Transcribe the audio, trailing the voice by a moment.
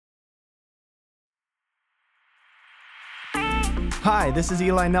Hi, this is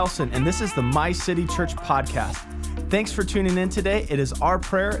Eli Nelson, and this is the My City Church podcast. Thanks for tuning in today. It is our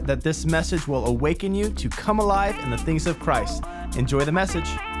prayer that this message will awaken you to come alive in the things of Christ. Enjoy the message.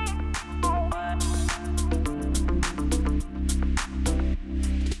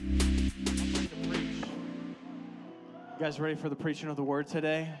 You guys ready for the preaching of the word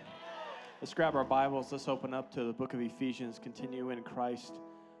today? Let's grab our Bibles. Let's open up to the book of Ephesians. Continue in Christ,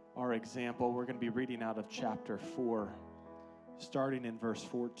 our example. We're going to be reading out of chapter 4. Starting in verse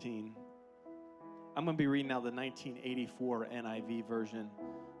 14. I'm going to be reading now the 1984 NIV version.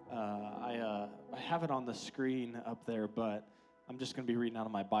 I have it on the screen up there, but I'm just going to be reading out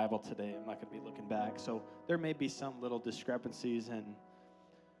of my Bible today. I'm not going to be looking back. So there may be some little discrepancies in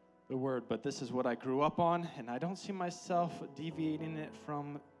the word, but this is what I grew up on, and I don't see myself deviating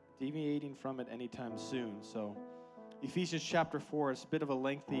from it anytime soon. So Ephesians chapter 4 is a bit of a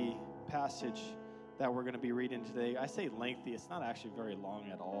lengthy passage that we're going to be reading today. I say lengthy, it's not actually very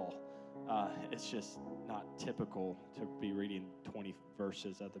long at all. It's just not typical to be reading 20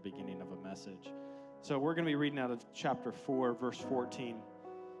 verses at the beginning of a message. So we're going to be reading out of chapter 4, verse 14.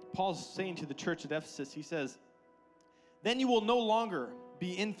 Paul's saying to the church at Ephesus, he says, "Then you will no longer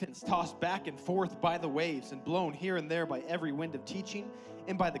be infants tossed back and forth by the waves and blown here and there by every wind of teaching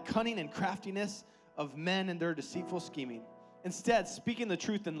and by the cunning and craftiness of men and their deceitful scheming. Instead, speaking the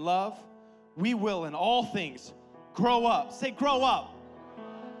truth in love, we will in all things grow up." Say, grow up.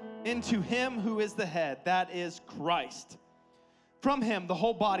 "Into him who is the head, that is Christ. From him, the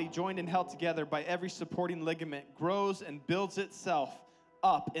whole body, joined and held together by every supporting ligament, grows and builds itself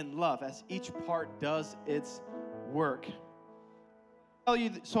up in love as each part does its work."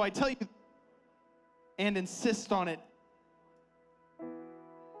 So I tell you and insist on it.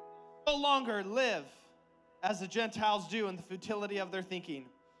 No longer live as the Gentiles do in the futility of their thinking.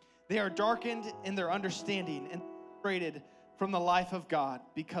 They are darkened in their understanding and separated from the life of God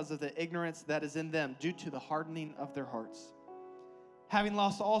because of the ignorance that is in them due to the hardening of their hearts. Having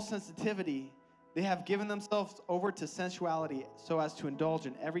lost all sensitivity, they have given themselves over to sensuality so as to indulge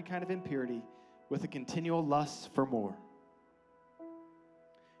in every kind of impurity with a continual lust for more.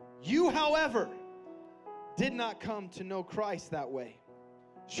 You, however, did not come to know Christ that way.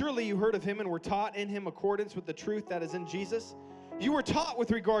 Surely you heard of him and were taught in him accordance with the truth that is in Jesus. You were taught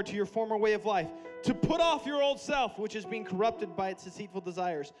with regard to your former way of life to put off your old self, which is being corrupted by its deceitful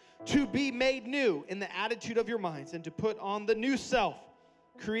desires, to be made new in the attitude of your minds, and to put on the new self,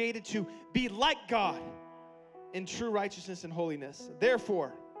 created to be like God in true righteousness and holiness.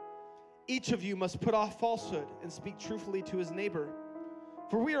 Therefore, each of you must put off falsehood and speak truthfully to his neighbor.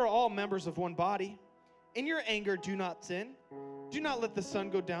 For we are all members of one body. In your anger, do not sin. Do not let the sun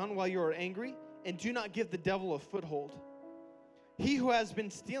go down while you are angry, and do not give the devil a foothold. He who has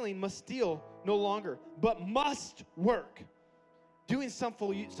been stealing must steal no longer, but must work, doing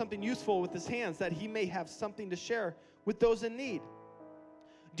something useful with his hands, that he may have something to share with those in need.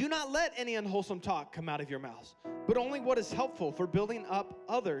 Do not let any unwholesome talk come out of your mouths, but only what is helpful for building up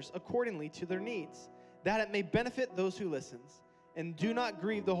others accordingly to their needs, that it may benefit those who listen. And do not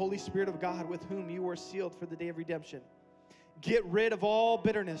grieve the Holy Spirit of God, with whom you were sealed for the day of redemption. Get rid of all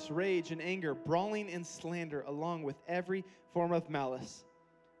bitterness, rage, and anger, brawling and slander, along with every form of malice.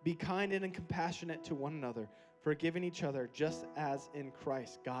 Be kind and compassionate to one another, forgiving each other, just as in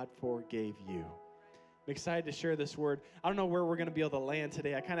Christ God forgave you. I'm excited to share this word. I don't know where we're going to be able to land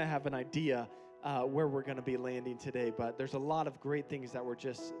today. I kind of have an idea where we're going to be landing today, but there's a lot of great things that were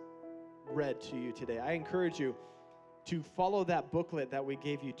just read to you today. I encourage you to follow that booklet that we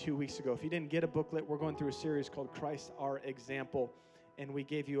gave you 2 weeks ago. If you didn't get a booklet, we're going through a series called Christ, Our Example, and we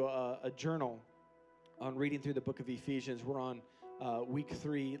gave you a journal on reading through the book of Ephesians. We're on week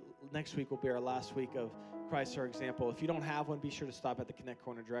 3. Next week will be our last week of Christ, Our Example. If you don't have one, be sure to stop at the Connect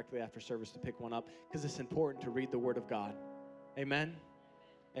Corner directly after service to pick one up, because it's important to read the Word of God. Amen?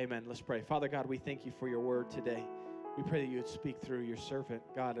 Amen. Let's pray. Father God, we thank you for your word today. We pray that you would speak through your servant,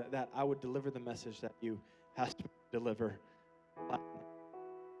 God, that I would deliver the message that you have to deliver.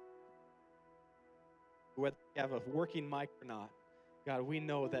 Whether you have a working mic or not, God, we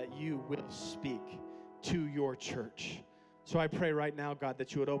know that you will speak to your church. So I pray right now, God,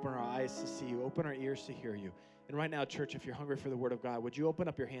 that you would open our eyes to see you, open our ears to hear you. And right now, church, if you're hungry for the word of God, would you open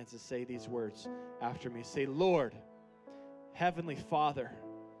up your hands and say these words after me? Say, Lord, Heavenly Father,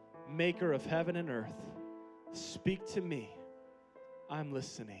 maker of heaven and earth, speak to me. I'm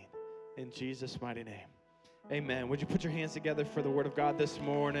listening. In Jesus' mighty name. Amen. Would you put your hands together for the word of God this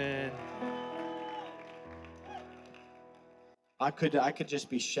morning? I could just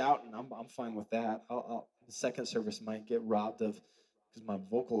be shouting. I'm fine with that. The second service might get robbed of, because my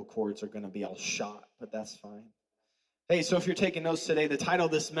vocal cords are going to be all shot, but that's fine. Hey, so if you're taking notes today, the title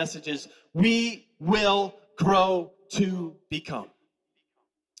of this message is We Will Grow to Become.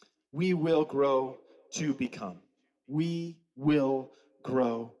 We will grow to become. We will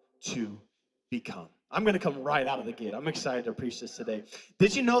grow to become. I'm going to come right out of the gate. I'm excited to preach this today.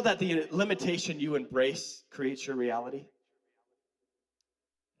 Did you know that the limitation you embrace creates your reality?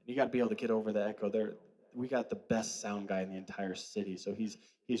 You got to be able to get over the echo there. We got the best sound guy in the entire city, so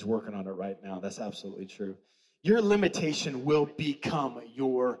he's working on it right now. That's absolutely true. Your limitation will become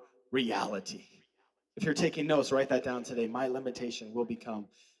your reality. If you're taking notes, write that down today. My limitation will become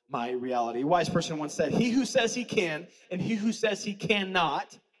my reality. A wise person once said, he who says he can and he who says he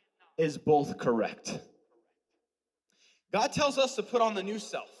cannot is both correct. God tells us to put on the new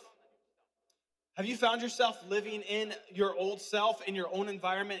self. Have you found yourself living in your old self, in your own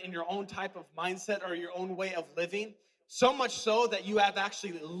environment, in your own type of mindset or your own way of living? So much so that you have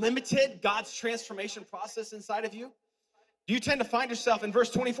actually limited God's transformation process inside of you? You tend to find yourself in verse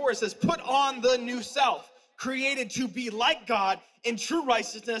 24, it says, put on the new self, created to be like God in true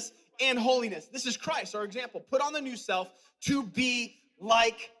righteousness and holiness. This is Christ, our example. Put on the new self to be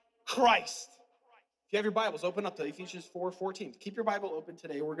like Christ. If you have your Bibles, open up to Ephesians 4:14. Keep your Bible open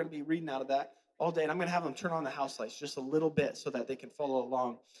today. We're going to be reading out of that all day, and I'm going to have them turn on the house lights just a little bit so that they can follow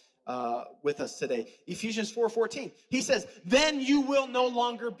along with us today. Ephesians 4:14. He says, then you will no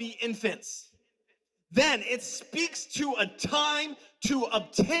longer be infants. Then it speaks to a time to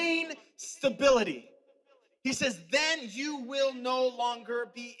obtain stability. He says, then you will no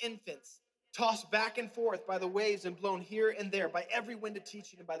longer be infants, tossed back and forth by the waves and blown here and there by every wind of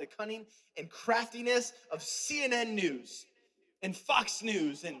teaching and by the cunning and craftiness of CNN News and Fox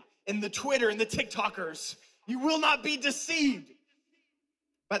News and the Twitter and the TikTokers. You will not be deceived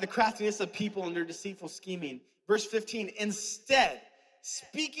by the craftiness of people and their deceitful scheming. Verse 15, instead,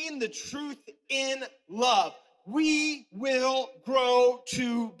 speaking the truth in love, we will grow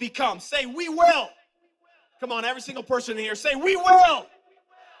to become. Say, we will. Come on, every single person in here, say, we will.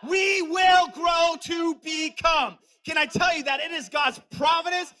 We will grow to become. Can I tell you that it is God's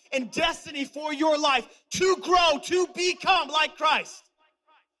providence and destiny for your life to grow, to become like Christ?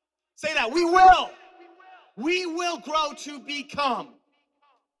 Say that, we will. We will grow to become.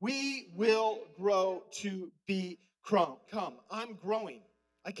 We will grow to become. I'm growing.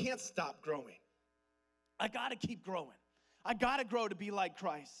 I can't stop growing. I got to keep growing. I got to grow to be like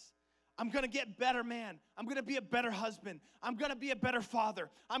Christ. I'm going to get better man. I'm going to be a better husband. I'm going to be a better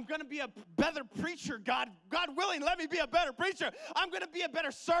father. I'm going to be a better preacher. God willing, let me be a better preacher. I'm going to be a better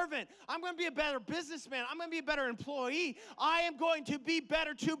servant. I'm going to be a better businessman. I'm going to be a better employee. I am going to be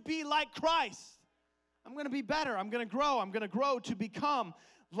better to be like Christ. I'm going to be better. I'm going to grow. I'm going to grow to become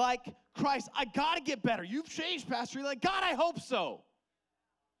like Christ. I got to get better. You've changed, Pastor. You're like, God, I hope so.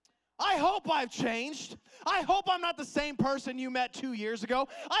 I hope I've changed. I hope I'm not the same person you met 2 years ago.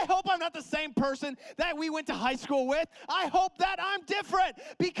 I hope I'm not the same person that we went to high school with. I hope that I'm different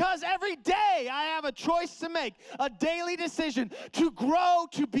because every day I have a choice to make, a daily decision to grow,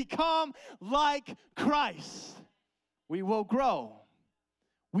 to become like Christ. We will grow.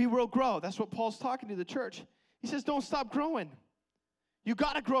 We will grow. That's what Paul's talking to the church. He says, don't stop growing. You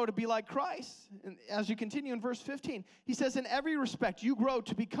got to grow to be like Christ. And as you continue in verse 15, he says, in every respect, you grow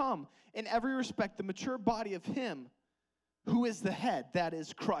to become, in every respect, the mature body of him who is the head, that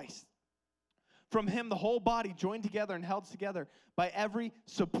is Christ. From him, the whole body joined together and held together by every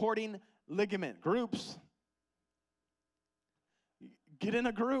supporting ligament. Groups. Get in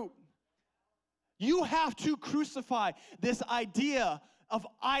a group. You have to crucify this idea of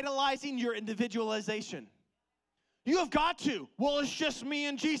idolizing your individualization. You have got to. Well, it's just me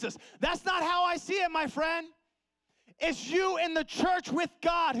and Jesus. That's not how I see it, my friend. It's you in the church with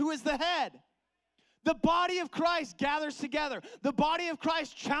God, who is the head. The body of Christ gathers together. The body of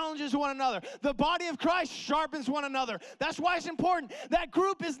Christ challenges one another. The body of Christ sharpens one another. That's why it's important. That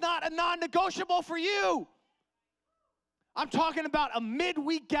group is not a non-negotiable for you. I'm talking about a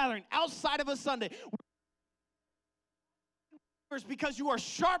midweek gathering outside of a Sunday. Because you are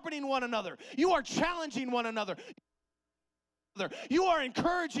sharpening one another. You are challenging one another. You are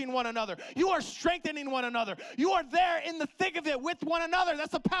encouraging one another. You are strengthening one another. You are there in the thick of it with one another.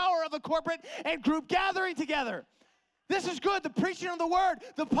 That's the power of a corporate and group gathering together. This is good. The preaching of the word,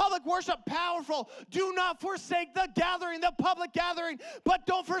 the public worship, powerful. Do not forsake the gathering, the public gathering, but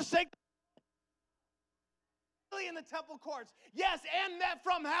don't forsake in the temple courts. Yes, and that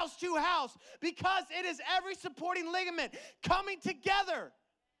from house to house, because it is every supporting ligament coming together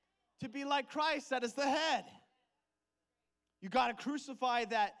to be like Christ, that is the head. You got to crucify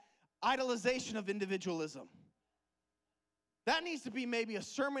that idolization of individualism. That needs to be maybe a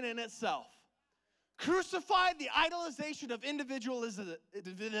sermon in itself. Crucify the idolization of individualization.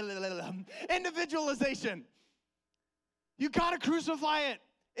 You got to crucify it.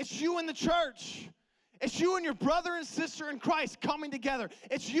 It's you and the church. It's you and your brother and sister in Christ coming together.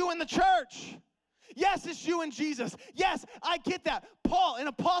 It's you and the church. Yes, it's you and Jesus. Yes, I get that. Paul, an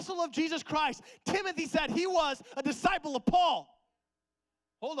apostle of Jesus Christ. Timothy said he was a disciple of Paul.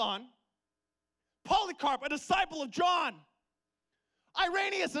 Hold on. Polycarp, a disciple of John.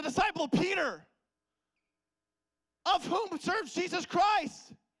 Irenaeus, a disciple of Peter. Of whom serves Jesus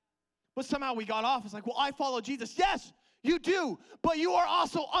Christ. But somehow we got off. It's like, well, I follow Jesus. Yes, you do. But you are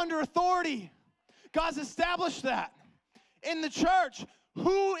also under authority. God's established that. In the church,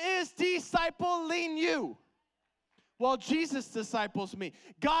 who is discipling you? Well, Jesus disciples me.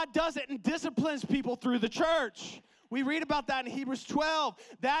 God does it and disciplines people through the church. We read about that in Hebrews 12.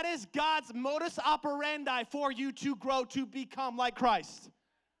 That is God's modus operandi for you to grow to become like Christ.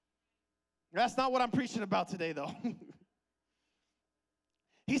 That's not what I'm preaching about today, though.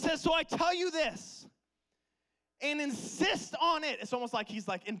 He says, so I tell you this, and insist on it. It's almost like he's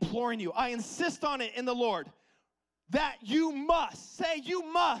like imploring you. I insist on it in the Lord, that you must. Say, you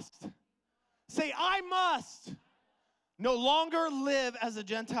must. Say, I must no longer live as the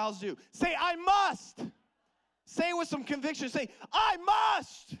Gentiles do. Say, I must. Say it with some conviction. Say, I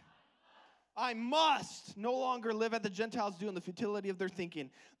must. I must no longer live as the Gentiles do in the futility of their thinking.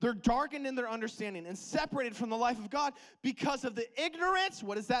 They're darkened in their understanding and separated from the life of God because of the ignorance.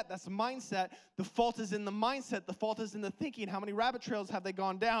 What is that? That's mindset. The fault is in the mindset. The fault is in the thinking. How many rabbit trails have they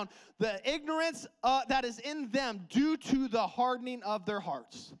gone down? The ignorance that is in them due to the hardening of their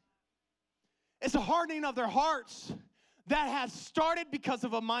hearts. It's a hardening of their hearts that has started because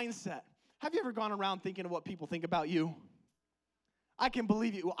of a mindset. Have you ever gone around thinking of what people think about you? I can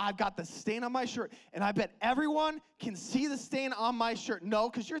believe you. I've got the stain on my shirt, and I bet everyone can see the stain on my shirt. No,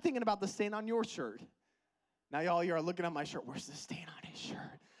 because you're thinking about the stain on your shirt. Now, y'all, you're looking at my shirt. Where's the stain on his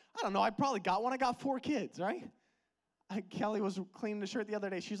shirt? I don't know. I probably got one. I got 4 kids, right? Kelly was cleaning the shirt the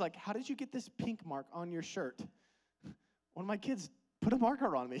other day. She's like, how did you get this pink mark on your shirt? One of my kids put a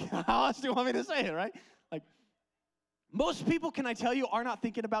marker on me. How else do you want me to say it, right? Like, most people, can I tell you, are not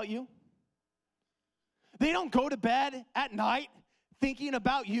thinking about you. They don't go to bed at night thinking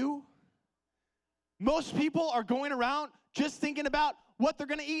about you. Most people are going around just thinking about what they're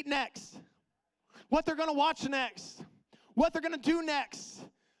going to eat next, what they're going to watch next, what they're going to do next.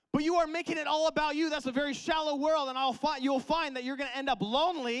 But you are making it all about you. That's a very shallow world, and you'll find that you're going to end up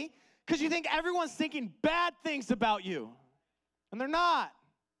lonely because you think everyone's thinking bad things about you. And they're not,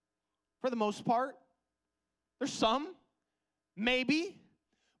 for the most part. There's some, maybe,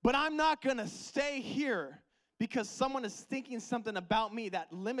 but I'm not going to stay here because someone is thinking something about me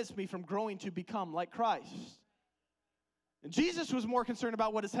that limits me from growing to become like Christ. And Jesus was more concerned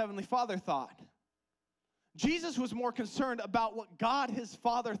about what his heavenly Father thought. Jesus was more concerned about what God, his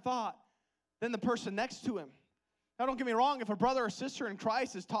Father, thought than the person next to him. Now, don't get me wrong. If a brother or sister in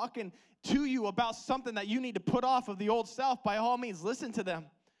Christ is talking to you about something that you need to put off of the old self, by all means, listen to them,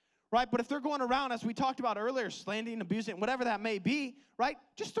 right? But if they're going around, as we talked about earlier, slandering, abusing, whatever that may be, right?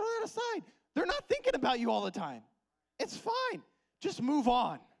 Just throw that aside. They're not thinking about you all the time. It's fine. Just move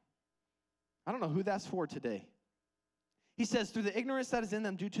on. I don't know who that's for today. He says, through the ignorance that is in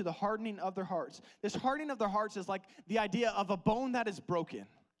them due to the hardening of their hearts. This hardening of their hearts is like the idea of a bone that is broken,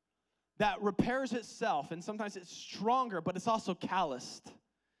 that repairs itself, and sometimes it's stronger, but it's also calloused.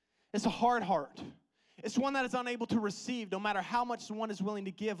 It's a hard heart. It's one that is unable to receive. No matter how much one is willing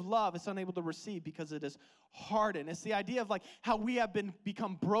to give love, it's unable to receive because it is hardened. It's the idea of like how we have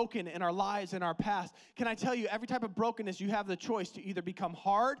become broken in our lives in our past. Can I tell you, every type of brokenness, you have the choice to either become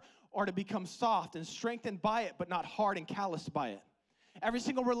hard or to become soft and strengthened by it, but not hard and calloused by it. Every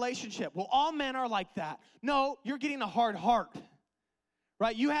single relationship. Well, all men are like that. No, you're getting a hard heart,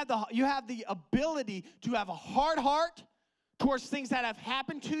 right? You have the ability to have a hard heart towards things that have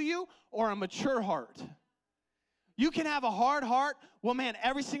happened to you, or a mature heart. You can have a hard heart. Well, man,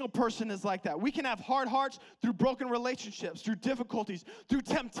 every single person is like that. We can have hard hearts through broken relationships, through difficulties, through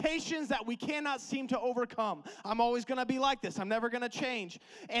temptations that we cannot seem to overcome. I'm always going to be like this. I'm never going to change.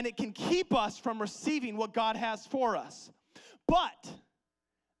 And it can keep us from receiving what God has for us. But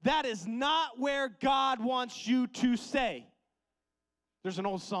that is not where God wants you to stay. There's an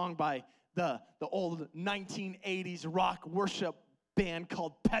old song by the old 1980s rock worship band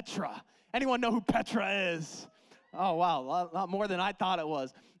called Petra. Anyone know who Petra is? Oh, wow, a lot more than I thought it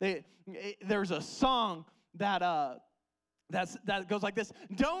was. There's a song that goes like this.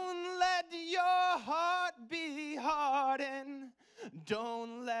 Don't let your heart be hardened.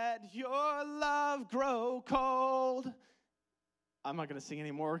 Don't let your love grow cold. I'm not going to sing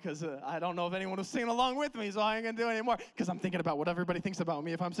anymore because I don't know if anyone was singing along with me, so I ain't going to do it anymore because I'm thinking about what everybody thinks about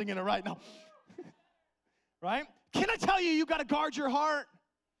me if I'm singing it right now. Right? Can I tell you, you got to guard your heart?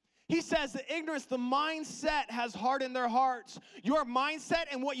 He says the ignorance, the mindset has hardened their hearts. Your mindset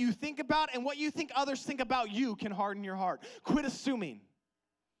and what you think about and what you think others think about you can harden your heart. Quit assuming.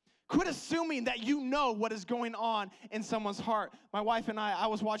 Quit assuming that you know what is going on in someone's heart. My wife and I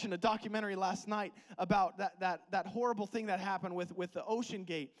was watching a documentary last night about that horrible thing that happened with the Ocean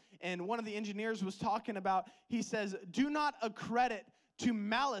Gate. And one of the engineers was talking about, he says, do not accredit to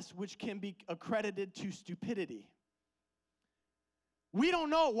malice which can be accredited to stupidity. We don't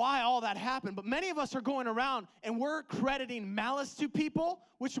know why all that happened, but many of us are going around and we're crediting malice to people,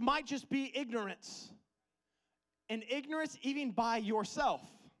 which might just be ignorance. And ignorance even by yourself.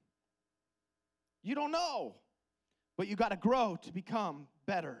 You don't know, but you got to grow to become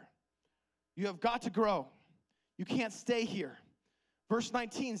better. You have got to grow. You can't stay here. Verse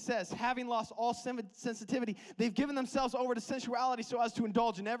 19 says, having lost all sensitivity, they've given themselves over to sensuality so as to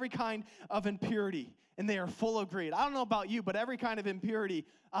indulge in every kind of impurity, and they are full of greed. I don't know about you, but every kind of impurity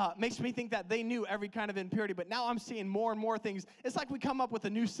makes me think that they knew every kind of impurity, but now I'm seeing more and more things. It's like we come up with a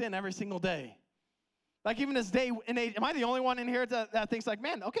new sin every single day. Like even this day and age, am I the only one in here that thinks like,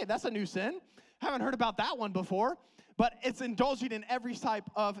 man, okay, that's a new sin. Haven't heard about that one before. But it's indulging in every type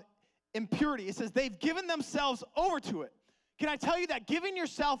of impurity. It says they've given themselves over to it. Can I tell you that giving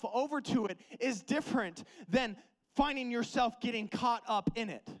yourself over to it is different than finding yourself getting caught up in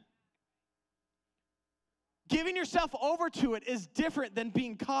it? Giving yourself over to it is different than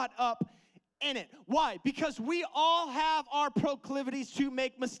being caught up in it. Why? Because we all have our proclivities to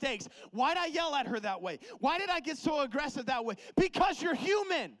make mistakes. Why did I yell at her that way? Why did I get so aggressive that way? Because you're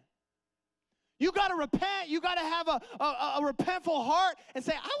human. You got to repent. You got to have a repentful heart and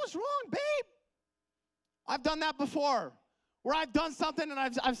say, I was wrong, babe. I've done that before. Where I've done something and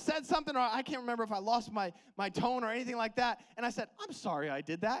I've said something, or I can't remember if I lost my tone or anything like that. And I said, I'm sorry I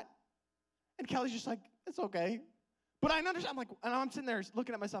did that. And Kelly's just like, it's okay. But I understand. I'm like, and I'm sitting there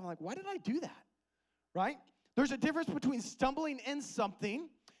looking at myself. I'm like, why did I do that? Right? There's a difference between stumbling in something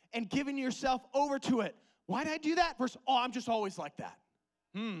and giving yourself over to it. Why did I do that? Versus, oh, I'm just always like that.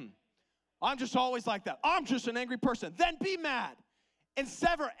 I'm just always like that. I'm just an angry person. Then be mad and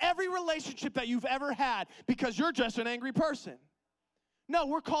sever every relationship that you've ever had because you're just an angry person. No,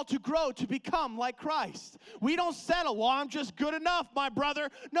 we're called to grow, to become like Christ. We don't settle, well, I'm just good enough, my brother.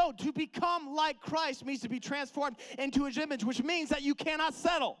 No, to become like Christ means to be transformed into his image, which means that you cannot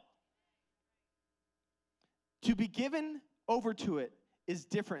settle. To be given over to it is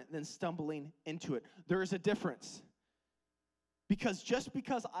different than stumbling into it. There is a difference. Because just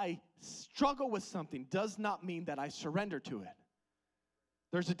because I struggle with something does not mean that I surrender to it.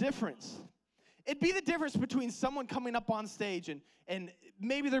 There's a difference. It'd be the difference between someone coming up on stage and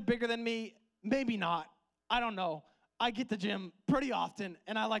maybe they're bigger than me, maybe not. I don't know. I get to the gym pretty often,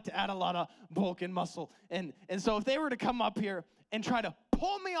 and I like to add a lot of bulk and muscle. And so if they were to come up here and try to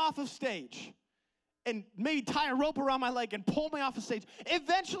pull me off of stage and maybe tie a rope around my leg and pull me off of stage,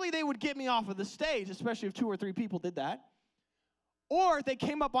 eventually they would get me off of the stage, especially if 2 or 3 people did that. Or they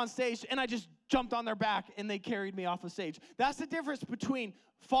came up on stage and I just jumped on their back and they carried me off the stage. That's the difference between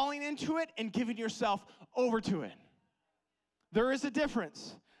falling into it and giving yourself over to it. There is a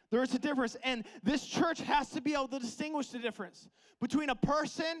difference. There is a difference. And this church has to be able to distinguish the difference between a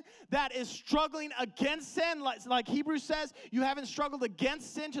person that is struggling against sin, like Hebrews says, you haven't struggled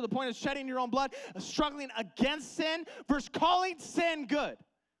against sin to the point of shedding your own blood, struggling against sin versus calling sin good.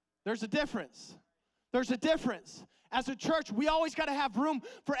 There's a difference. There's a difference. As a church, we always got to have room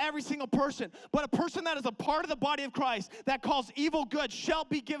for every single person. But a person that is a part of the body of Christ that calls evil good shall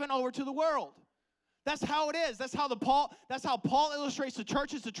be given over to the world. That's how it is. That's how Paul illustrates the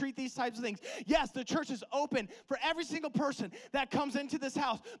churches to treat these types of things. Yes, the church is open for every single person that comes into this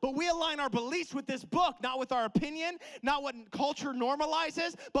house. But we align our beliefs with this book, not with our opinion, not what culture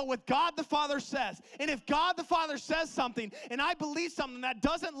normalizes, but what God the Father says. And if God the Father says something, and I believe something that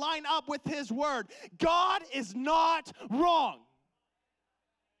doesn't line up with his word, God is not wrong.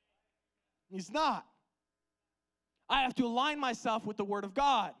 He's not. I have to align myself with the word of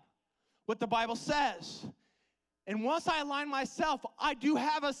God. What the Bible says. And once I align myself, I do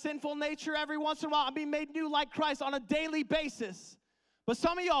have a sinful nature every once in a while. I'm being made new like Christ on a daily basis. But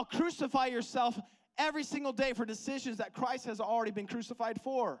some of y'all crucify yourself every single day for decisions that Christ has already been crucified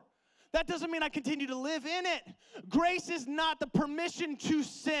for. That doesn't mean I continue to live in it. Grace is not the permission to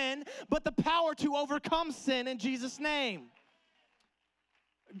sin, but the power to overcome sin in Jesus' name.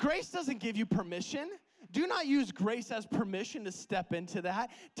 Grace doesn't give you permission. do not use grace as permission to step into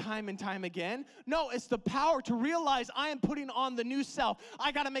that time and time again. No, it's the power to realize I am putting on the new self.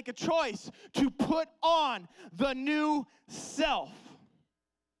 I got to make a choice to put on the new self.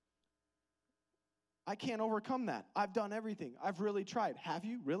 I can't overcome that. I've done everything. I've really tried. Have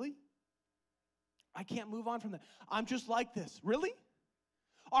you? Really? I can't move on from that. I'm just like this. Really?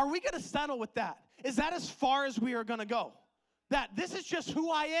 Are we going to settle with that? Is that as far as we are going to go? That this is just who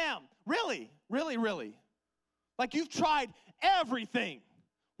I am. Really? Really, really? Like you've tried everything.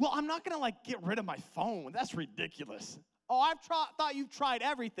 Well, I'm not going to like get rid of my phone. That's ridiculous. Oh, thought you've tried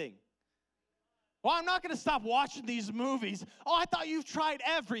everything. Well, I'm not going to stop watching these movies. Oh, I thought you've tried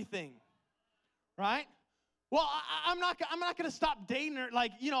everything. Right? Well, I'm not going to stop dating her.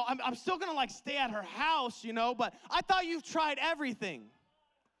 Like, you know, I'm still going to like stay at her house, you know, but I thought you've tried everything.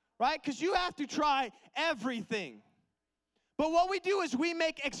 Right? Because you have to try everything. But what we do is we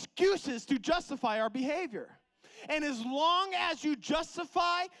make excuses to justify our behavior. And as long as you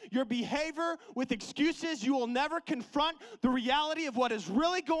justify your behavior with excuses, you will never confront the reality of what is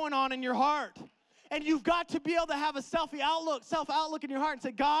really going on in your heart. And you've got to be able to have a self-outlook in your heart and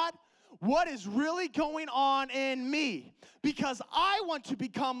say, God, what is really going on in me? Because I want to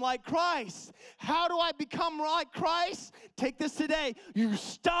become like Christ. How do I become like Christ? Take this today. You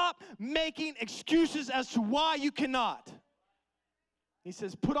stop making excuses as to why you cannot. He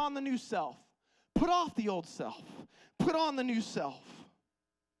says, put on the new self. Put off the old self. Put on the new self.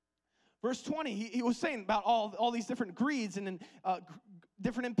 Verse 20, he was saying about all these different greeds and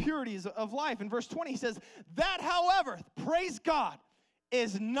different impurities of life. In verse 20, he says, that, however, praise God,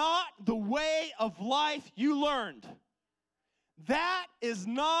 is not the way of life you learned. That is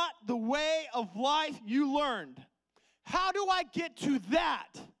not the way of life you learned. How do I get to that?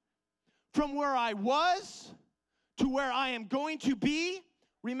 From where I was to where I am going to be.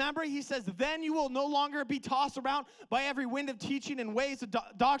 Remember, he says, then you will no longer be tossed around by every wind of teaching and ways of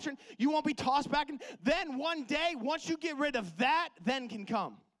doctrine. You won't be tossed back. Then one day, once you get rid of that, then can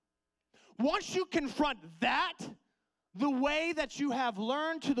come. Once you confront that, the way that you have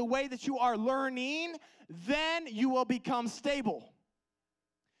learned to the way that you are learning, then you will become stable.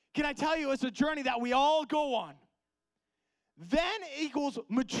 Can I tell you, it's a journey that we all go on. Then equals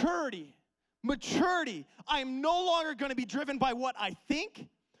maturity. Maturity. I'm no longer going to be driven by what I think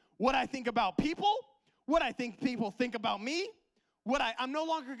about people, what I think people think about me. I'm no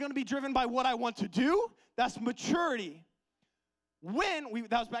longer going to be driven by what I want to do. That's maturity. That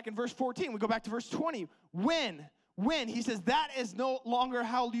was back in verse 14. We go back to verse 20. When, he says, that is no longer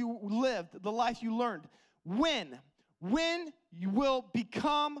how you lived, the life you learned. When you will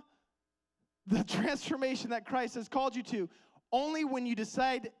become the transformation that Christ has called you to, only when you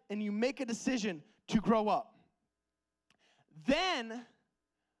decide and you make a decision to grow up. Then,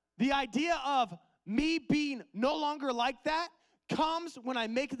 the idea of me being no longer like that comes when I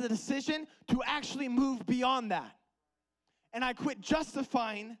make the decision to actually move beyond that. And I quit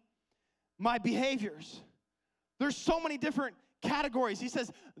justifying my behaviors. There's so many different categories. He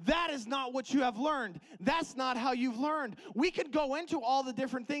says, that is not what you have learned. That's not how you've learned. We could go into all the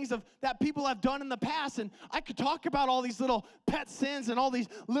different things that people have done in the past, and I could talk about all these little pet sins and all these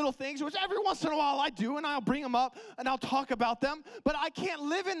little things, which every once in a while I do, and I'll bring them up, and I'll talk about them, but I can't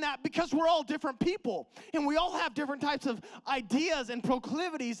live in that because we're all different people, and we all have different types of ideas and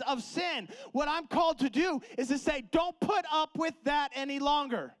proclivities of sin. What I'm called to do is to say, don't put up with that any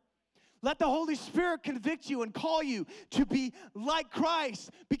longer. Let the Holy Spirit convict you and call you to be like Christ,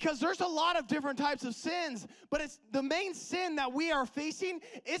 because there's a lot of different types of sins, but it's the main sin that we are facing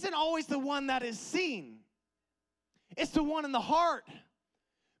isn't always the one that is seen. It's the one in the heart.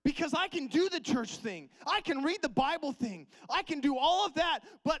 Because I can do the church thing. I can read the Bible thing. I can do all of that,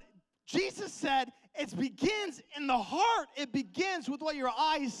 but Jesus said it begins in the heart. It begins with what your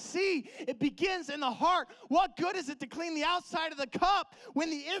eyes see. It begins in the heart. What good is it to clean the outside of the cup when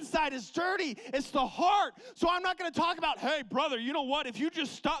the inside is dirty? It's the heart. So I'm not going to talk about, hey, brother, you know what? If you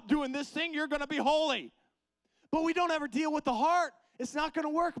just stop doing this thing, you're going to be holy. But we don't ever deal with the heart. It's not going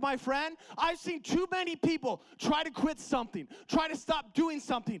to work, my friend. I've seen too many people try to quit something, try to stop doing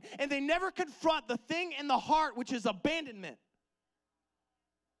something, and they never confront the thing in the heart, which is abandonment.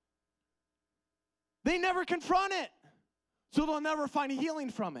 They never confront it, so they'll never find a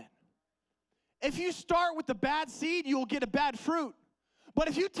healing from it. If you start with the bad seed, you'll get a bad fruit. But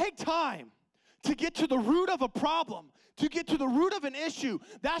if you take time to get to the root of a problem, to get to the root of an issue.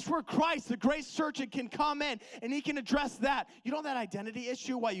 That's where Christ, the great surgeon, can come in, and he can address that. You know that identity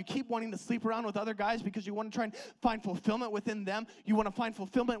issue, why you keep wanting to sleep around with other guys because you want to try and find fulfillment within them. You want to find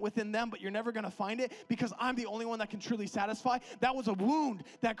fulfillment within them, but you're never going to find it because I'm the only one that can truly satisfy. That was a wound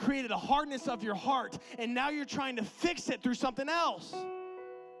that created a hardness of your heart, and now you're trying to fix it through something else.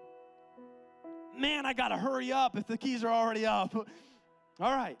 Man, I got to hurry up if the keys are already up.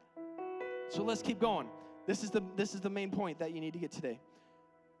 All right. So let's keep going. This is the main point that you need to get today.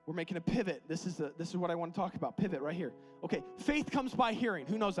 We're making a pivot. This is what I want to talk about. Pivot right here. Okay, faith comes by hearing.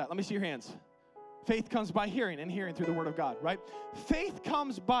 Who knows that? Let me see your hands. Faith comes by hearing, and hearing through the word of God, right? Faith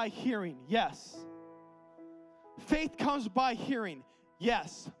comes by hearing, yes. Faith comes by hearing,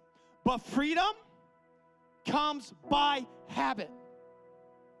 yes. But freedom comes by habit.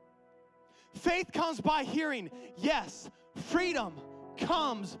 Faith comes by hearing, yes. Freedom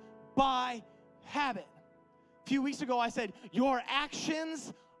comes by habit. A few weeks ago, I said, your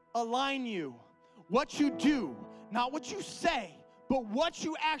actions align you. What you do, not what you say, but what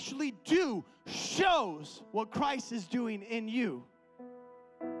you actually do shows what Christ is doing in you.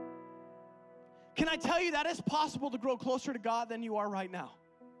 Can I tell you that it's possible to grow closer to God than you are right now?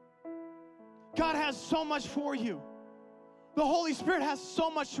 God has so much for you. The Holy Spirit has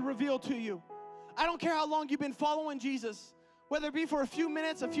so much to reveal to you. I don't care how long you've been following Jesus, whether it be for a few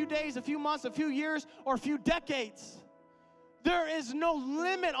minutes, a few days, a few months, a few years, or a few decades. There is no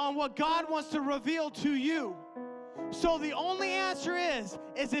limit on what God wants to reveal to you. So the only answer is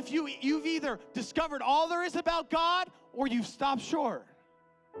if you've either discovered all there is about God or you've stopped short.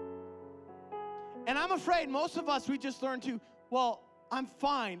 And I'm afraid most of us, we just learn to, well, I'm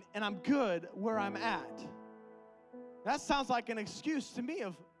fine and I'm good where I'm at. That sounds like an excuse to me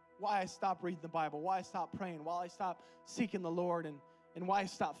of why I stopped reading the Bible, why I stopped praying, why I stopped seeking the Lord, and why I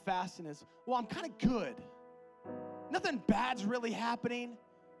stopped fasting is, well, I'm kind of good. Nothing bad's really happening,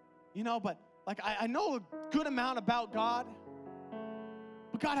 but like I know a good amount about God,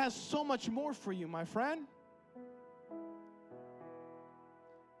 but God has so much more for you, my friend.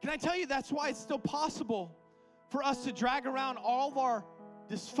 Can I tell you that's why it's still possible for us to drag around all of our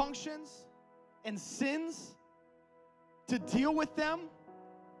dysfunctions and sins, to deal with them,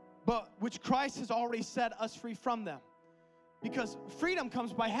 but which Christ has already set us free from them. Because freedom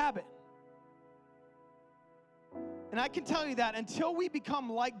comes by habit. And I can tell you that until we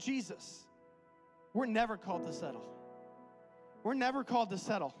become like Jesus, we're never called to settle. We're never called to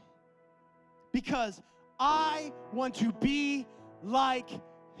settle. Because I want to be like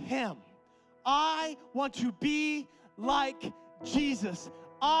him. I want to be like Jesus.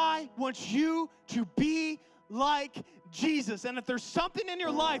 I want you to be like Jesus. And if there's something in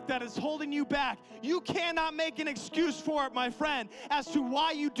your life that is holding you back, you cannot make an excuse for it, my friend, as to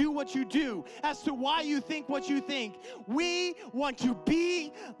why you do what you do, as to why you think what you think. We want to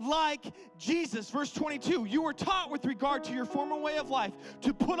be like Jesus. Verse 22, you were taught with regard to your former way of life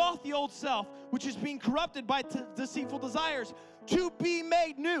to put off the old self, which is being corrupted by deceitful desires, to be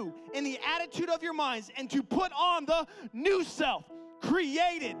made new in the attitude of your minds, and to put on the new self,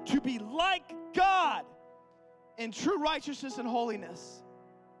 created to be like God in true righteousness and holiness.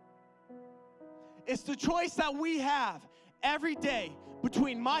 It's the choice that we have every day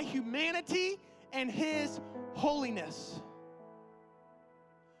between my humanity and his holiness.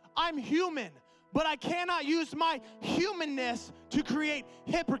 I'm human, but I cannot use my humanness to create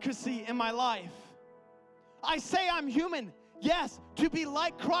hypocrisy in my life. I say I'm human. Yes, to be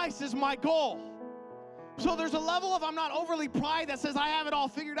like Christ is my goal. So there's a level of I'm not overly pride that says I have it all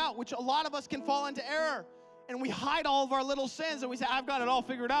figured out, which a lot of us can fall into error. And we hide all of our little sins and we say, I've got it all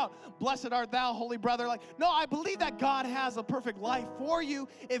figured out. Blessed art thou, holy brother. Like, no, I believe that God has a perfect life for you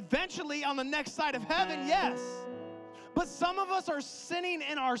eventually on the next side of heaven, yes. But some of us are sinning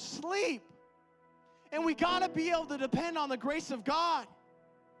in our sleep. And we got to be able to depend on the grace of God.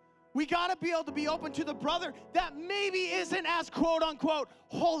 We got to be able to be open to the brother that maybe isn't as quote unquote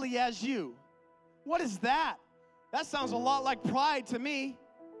holy as you. What is that? That sounds a lot like pride to me.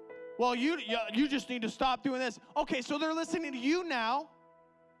 Well, you just need to stop doing this. Okay, so they're listening to you now,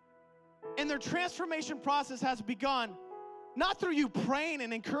 and their transformation process has begun, not through you praying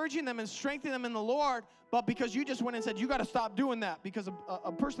and encouraging them and strengthening them in the Lord, but because you just went and said, you got to stop doing that, because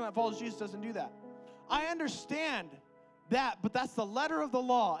a person that follows Jesus doesn't do that. I understand that, but that's the letter of the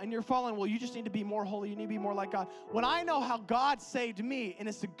law, and you're following, well, you just need to be more holy, you need to be more like God. When I know how God saved me, and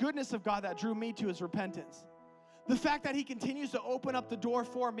it's the goodness of God that drew me to his repentance, the fact that he continues to open up the door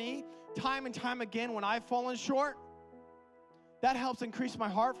for me time and time again when I've fallen short, that helps increase my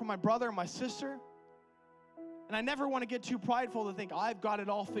heart for my brother and my sister. And I never want to get too prideful to think I've got it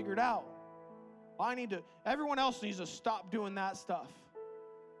all figured out. Everyone else needs to stop doing that stuff.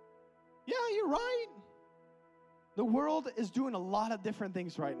 Yeah, you're right. The world is doing a lot of different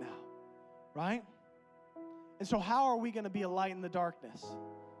things right now, right? And so how are we going to be a light in the darkness?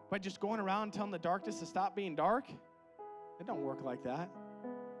 By just going around telling the darkness to stop being dark? It don't work like that.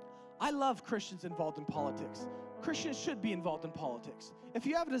 I love Christians involved in politics. Christians should be involved in politics. If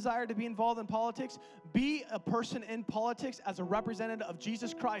you have a desire to be involved in politics, be a person in politics as a representative of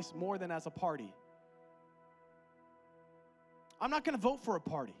Jesus Christ more than as a party. I'm not going to vote for a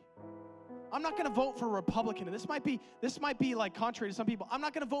party. I'm not going to vote for a Republican. And this might be like contrary to some people. I'm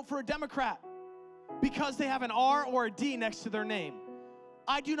not going to vote for a Democrat because they have an R or a D next to their name.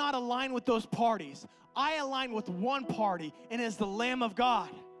 I do not align with those parties. I align with one party, and it is the Lamb of God.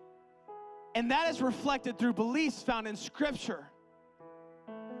 And that is reflected through beliefs found in Scripture.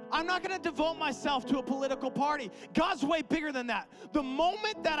 I'm not going to devote myself to a political party. God's way bigger than that. The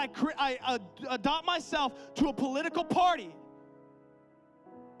moment that I adopt myself to a political party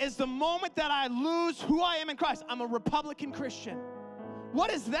is the moment that I lose who I am in Christ. I'm a Republican Christian.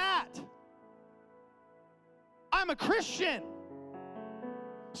 What is that? I'm a Christian.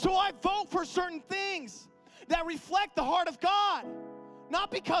 So I vote for certain things that reflect the heart of God.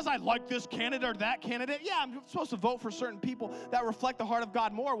 Not because I like this candidate or that candidate. Yeah, I'm supposed to vote for certain people that reflect the heart of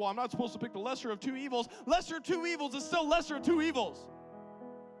God more. Well, I'm not supposed to pick the lesser of two evils. Lesser of two evils is still lesser of two evils.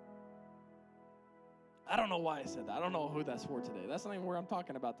 I don't know why I said that. I don't know who that's for today. That's not even where I'm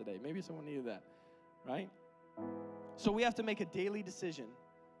talking about today. Maybe someone needed that, right? So we have to make a daily decision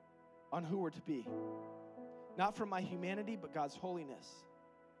on who we're to be. Not from my humanity, but God's holiness.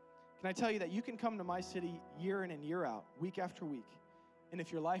 Can I tell you that you can come to my city year in and year out, week after week, and if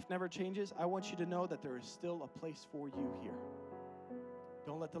your life never changes, I want you to know that there is still a place for you here.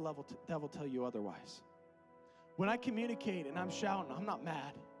 Don't let the devil tell you otherwise. When I communicate and I'm shouting, I'm not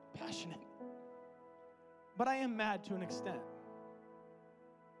mad, passionate. But I am mad to an extent.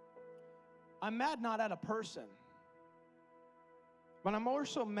 I'm mad not at a person, but I'm more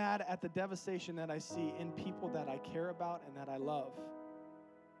so mad at the devastation that I see in people that I care about and that I love.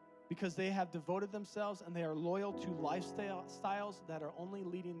 Because they have devoted themselves and they are loyal to lifestyles that are only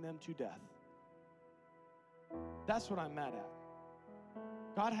leading them to death. That's what I'm mad at.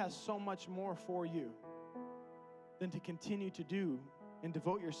 God has so much more for you than to continue to do and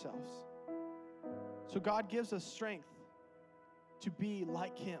devote yourselves. So God gives us strength to be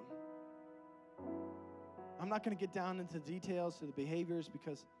like Him. I'm not going to get down into the details to the behaviors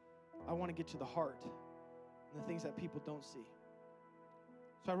because I want to get to the heart and the things that people don't see.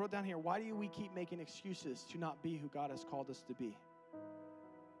 So I wrote down here, why do we keep making excuses to not be who God has called us to be?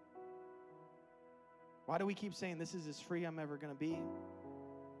 Why do we keep saying this is as free I'm ever going to be?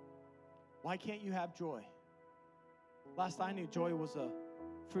 Why can't you have joy? Last I knew, joy was a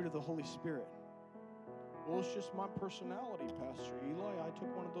fruit of the Holy Spirit. Well, it's just my personality, Pastor Eli. I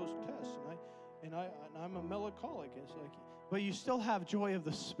took one of those tests, and I'm a melancholic. It's like, but you still have joy of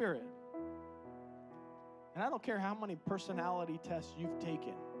the Spirit. And I don't care how many personality tests you've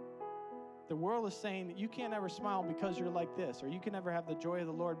taken. The world is saying that you can't ever smile because you're like this, or you can never have the joy of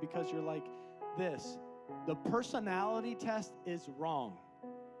the Lord because you're like this. The personality test is wrong.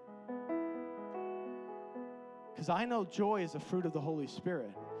 Because I know joy is a fruit of the Holy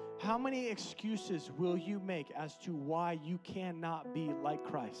Spirit. How many excuses will you make as to why you cannot be like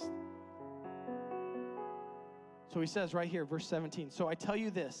Christ? So he says right here, verse 17, so I tell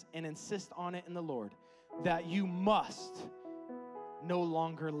you this and insist on it in the Lord, that you must no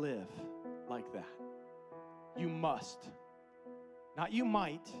longer live like that. You must. Not you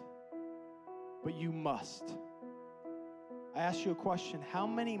might, but you must. I ask you a question. How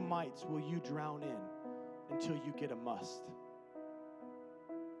many mights will you drown in until you get a must?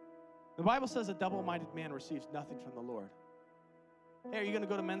 The Bible says a double-minded man receives nothing from the Lord. Hey, are you going to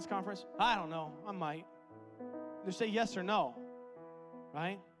go to men's conference? I don't know. I might. They say yes or no,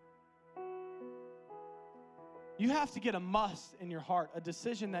 right? You have to get a must in your heart, a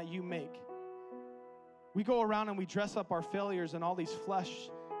decision that you make. We go around and we dress up our failures and all these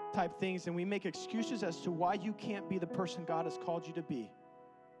flesh-type things, and we make excuses as to why you can't be the person God has called you to be.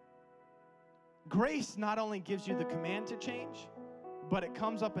 Grace not only gives you the command to change, but it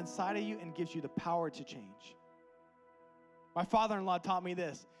comes up inside of you and gives you the power to change. My father-in-law taught me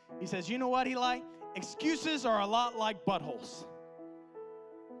this. He says, you know what, Eli? Excuses are a lot like buttholes.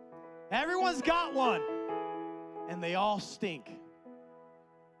 Everyone's got one, and they all stink.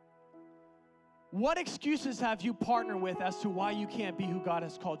 What excuses have you partnered with as to why you can't be who God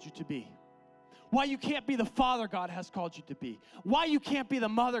has called you to be? Why you can't be the father God has called you to be. Why you can't be the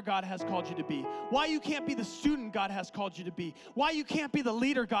mother God has called you to be. Why you can't be the student God has called you to be. Why you can't be the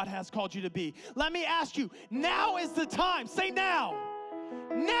leader God has called you to be. Let me ask you, now is the time. Say now.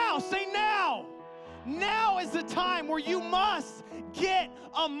 Now, say now. Now is the time where you must get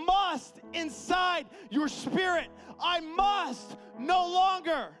a must inside your spirit. I must no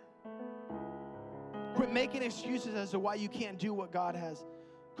longer. Quit making excuses as to why you can't do what God has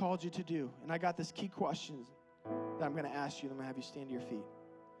called you to do. And I got this key question that I'm going to ask you. I'm going to have you stand to your feet.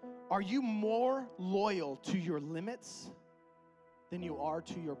 Are you more loyal to your limits than you are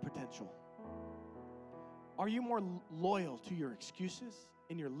to your potential? Are you more loyal to your excuses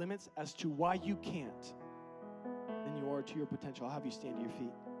and your limits as to why you can't than you are to your potential? I'll have you stand to your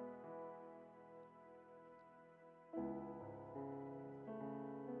feet.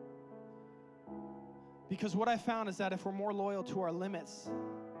 Because what I found is that if we're more loyal to our limits,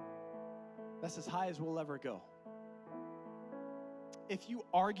 that's as high as we'll ever go. If you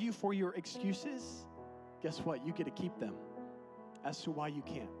argue for your excuses, guess what? You get to keep them as to why you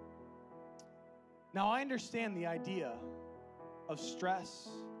can't. Now, I understand the idea of stress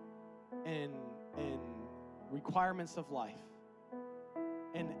and requirements of life.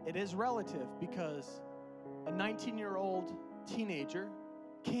 And it is relative because a 19-year-old teenager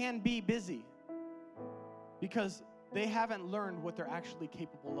can be busy because they haven't learned what they're actually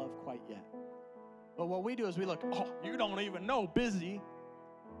capable of quite yet. But what we do is we look, oh, you don't even know busy.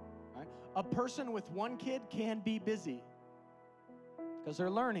 Right? A person with one kid can be busy because they're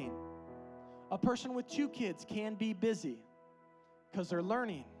learning. A person with 2 kids can be busy because they're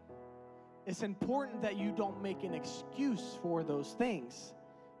learning. It's important that you don't make an excuse for those things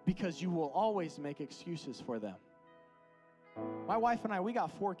because you will always make excuses for them. My wife and I, we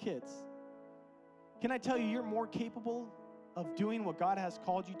got 4 kids. Can I tell you, you're more capable of doing what God has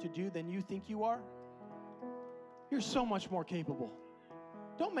called you to do than you think you are? You're so much more capable.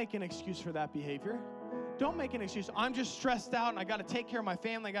 Don't make an excuse for that behavior. Don't make an excuse. I'm just stressed out and I got to take care of my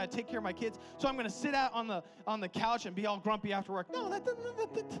family. I got to take care of my kids. So I'm going to sit out on the couch and be all grumpy after work. No,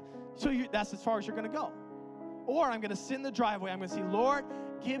 that's as far as you're going to go. Or I'm going to sit in the driveway. I'm going to say, Lord,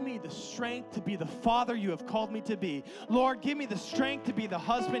 give me the strength to be the father you have called me to be. Lord, give me the strength to be the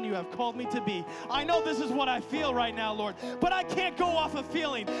husband you have called me to be. I know this is what I feel right now, Lord, but I can't go off of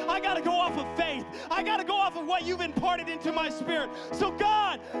feeling. I got to go off of faith. I got to go off of what you've imparted into my spirit. So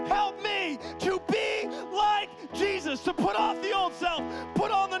God, help me to be like Jesus, to put off the old self,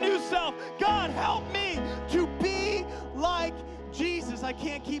 put on the new self. God, help me to be like Jesus. I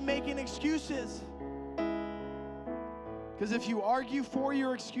can't keep making excuses. Because if you argue for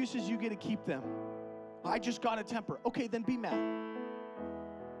your excuses, you get to keep them. I just got a temper. Okay, then be mad.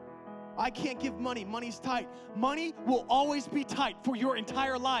 I can't give money. Money's tight. Money will always be tight for your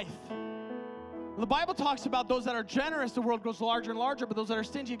entire life. The Bible talks about those that are generous, the world grows larger and larger, but those that are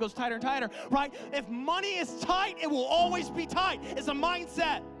stingy, it goes tighter and tighter, right? If money is tight, it will always be tight. It's a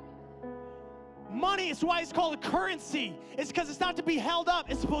mindset. Money is why it's called a currency. It's because it's not to be held up.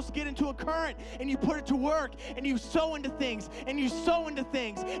 It's supposed to get into a current, and you put it to work, and you sow into things, and you sow into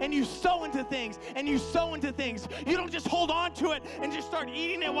things, and you sow into things, and you sow into things. You don't just hold on to it and just start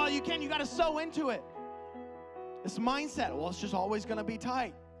eating it while you can. You got to sow into it. It's mindset. Well, it's just always going to be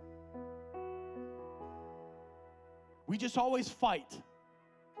tight. We just always fight.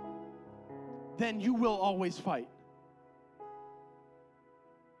 Then you will always fight.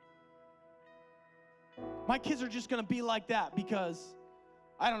 My kids are just going to be like that because,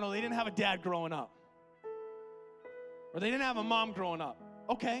 I don't know, they didn't have a dad growing up. Or they didn't have a mom growing up.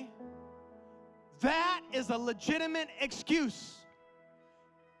 Okay. That is a legitimate excuse.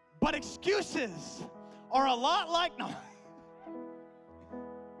 But excuses are a lot like, no.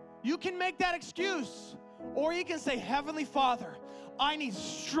 You can make that excuse. Or you can say, Heavenly Father, I need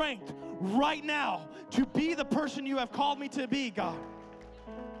strength right now to be the person you have called me to be, God.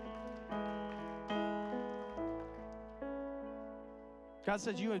 God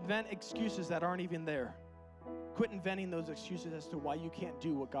says you invent excuses that aren't even there. Quit inventing those excuses as to why you can't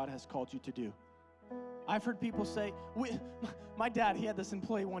do what God has called you to do. I've heard people say, my dad, he had this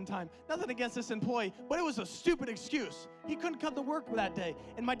employee one time. Nothing against this employee, but it was a stupid excuse. He couldn't come to work that day.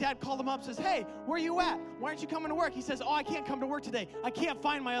 And my dad called him up and says, hey, where are you at? Why aren't you coming to work? He says, oh, I can't come to work today. I can't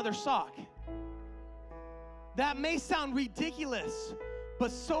find my other sock. That may sound ridiculous,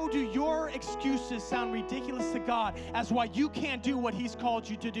 but so do your excuses sound ridiculous to God as why you can't do what He's called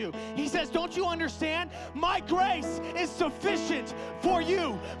you to do. He says, don't you understand? My grace is sufficient for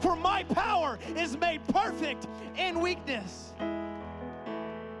you, for my power is made perfect in weakness.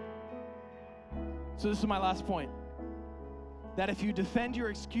 So this is my last point. that if you defend your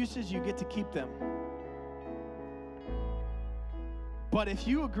excuses, you get to keep them. But if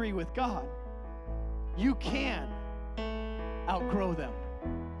you agree with God, you can outgrow them.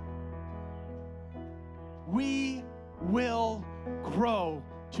 We will grow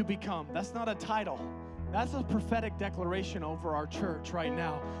to become. That's not a title. That's a prophetic declaration over our church right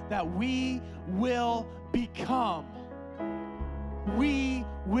now, that we will become. We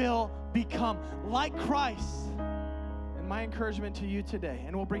will become like Christ. And my encouragement to you today,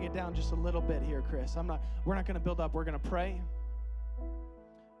 and we'll bring it down just a little bit here, Chris. We're not going to build up. We're going to pray.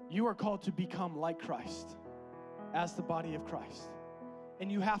 You are called to become like Christ as the body of Christ.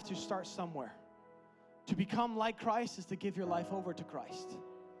 And you have to start somewhere. To become like Christ is to give your life over to Christ.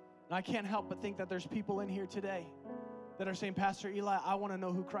 And I can't help but think that there's people in here today that are saying, Pastor Eli, I want to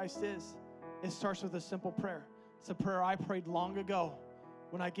know who Christ is. It starts with a simple prayer. It's a prayer I prayed long ago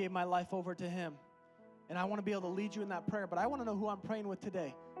when I gave my life over to Him. And I want to be able to lead you in that prayer, but I want to know who I'm praying with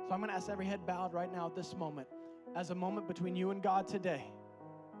today. So I'm going to ask every head bowed right now at this moment, as a moment between you and God today.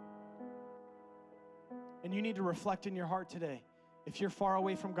 And you need to reflect in your heart today. If you're far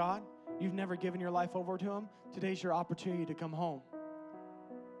away from God, you've never given your life over to Him, today's your opportunity to come home.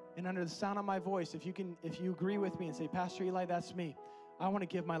 And under the sound of my voice, if you agree with me and say, Pastor Eli, that's me. I want to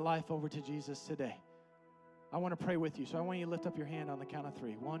give my life over to Jesus today. I want to pray with you. So I want you to lift up your hand on the count of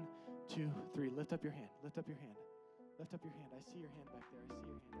 3. 1, 2, 3. Lift up your hand. Lift up your hand. Lift up your hand. I see your hand back there. I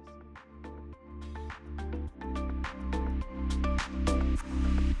see your hand.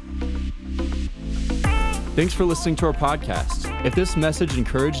 Thanks for listening to our podcast. If this message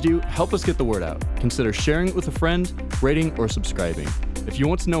encouraged you, help us get the word out. Consider sharing it with a friend, rating, or subscribing. If you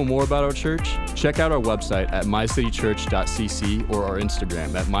want to know more about our church, check out our website at mycitychurch.cc or our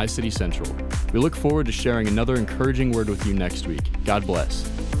Instagram at mycitycentral. We look forward to sharing another encouraging word with you next week. God bless.